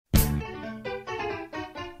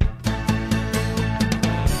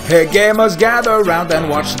Hey gamers, gather round and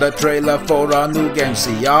watch the trailer for our new game.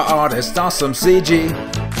 See our artist, awesome CG.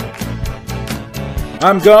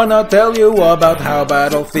 I'm gonna tell you about how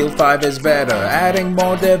Battlefield 5 is better, adding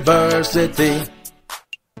more diversity.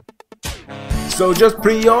 So just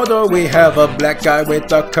pre-order, we have a black guy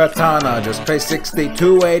with a katana. Just pay 60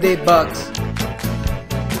 to 80 bucks.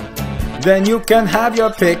 Then you can have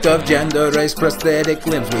your pick of gender, race, prosthetic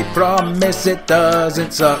limbs. We promise it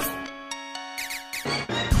doesn't suck.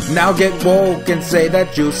 Now get woke and say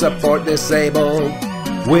that you support disabled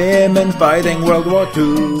women fighting World War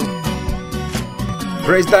II.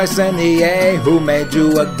 Praise Dice and EA who made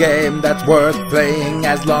you a game that's worth playing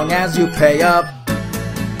as long as you pay up.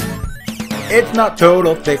 It's not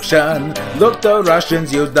total fiction. Look, the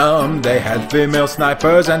Russians used them. They had female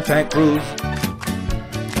snipers and tank crews.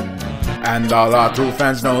 And all our true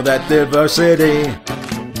fans know that diversity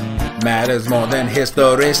matters more than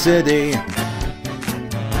historicity.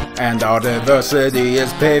 And our diversity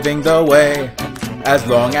is paving the way. As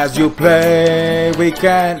long as you play, we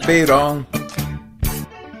can't be wrong.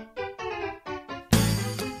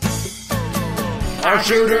 Our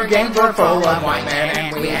shooter games were full of white men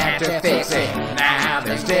and we had to fix it. Now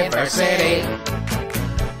there's diversity.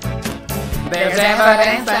 There's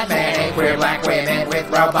evidence that many queer black women with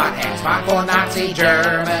robot hands fought for Nazi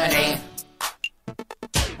Germany.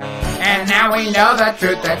 And now we know the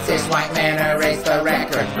truth that cis white men erased the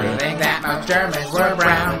record, proving that most Germans were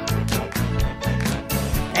brown.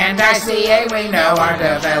 And ICA, we know our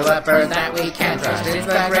developers that we can trust. It's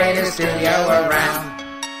the greatest studio around.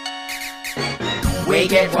 We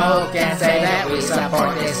get woke and say that we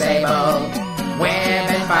support disabled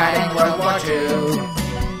women fighting World War II.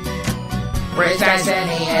 Praise Dice and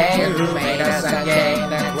EA who made us a game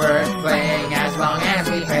that's worth playing as long as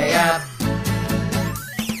we pay up.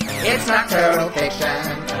 It's not total fiction.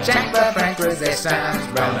 Check the French resistance,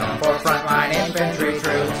 well known for frontline infantry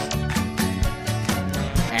troops.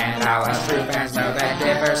 And all us true fans know that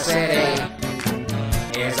diversity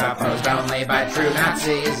is opposed only by true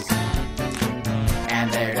Nazis.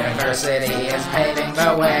 And their diversity is paving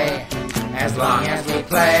the way. As long as we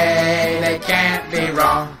play, they can't be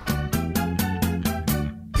wrong.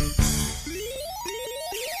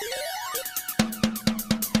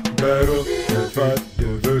 Battlefield 5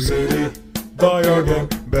 diversity. Buy our game.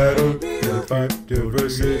 Battlefield 5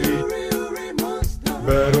 diversity.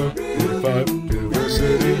 Battlefield 5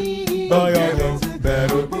 diversity. Buy our game.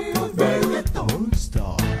 Battlefield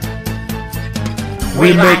 5.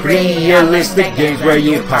 We make realistic games where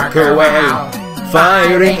you park away,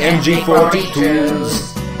 firing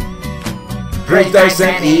MG42s. Praise Dice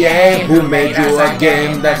and EA who made you a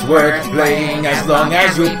game that's worth playing as long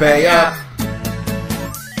as you pay up.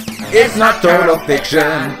 It's not total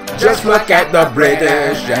fiction. Just look at the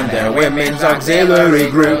British and their women's auxiliary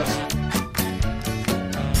groups.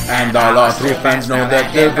 And all our true fans know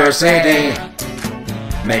that diversity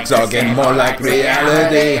makes our game more like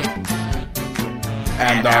reality.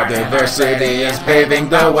 And our diversity is paving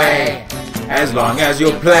the way. As long as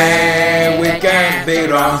you play, we can't be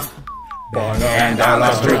wrong. And all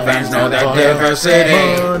our true fans know that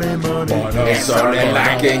diversity is sorely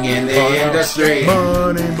lacking in the industry.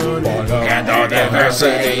 And our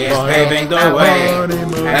diversity is paving the way.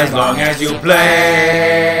 As long as you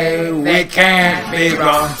play, we can't be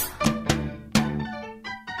wrong.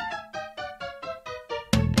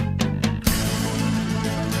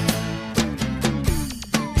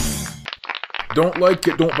 Don't like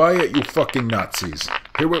it, don't buy it, you fucking Nazis.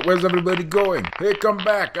 Hey, where's everybody going? Hey, come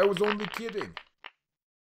back, I was only kidding.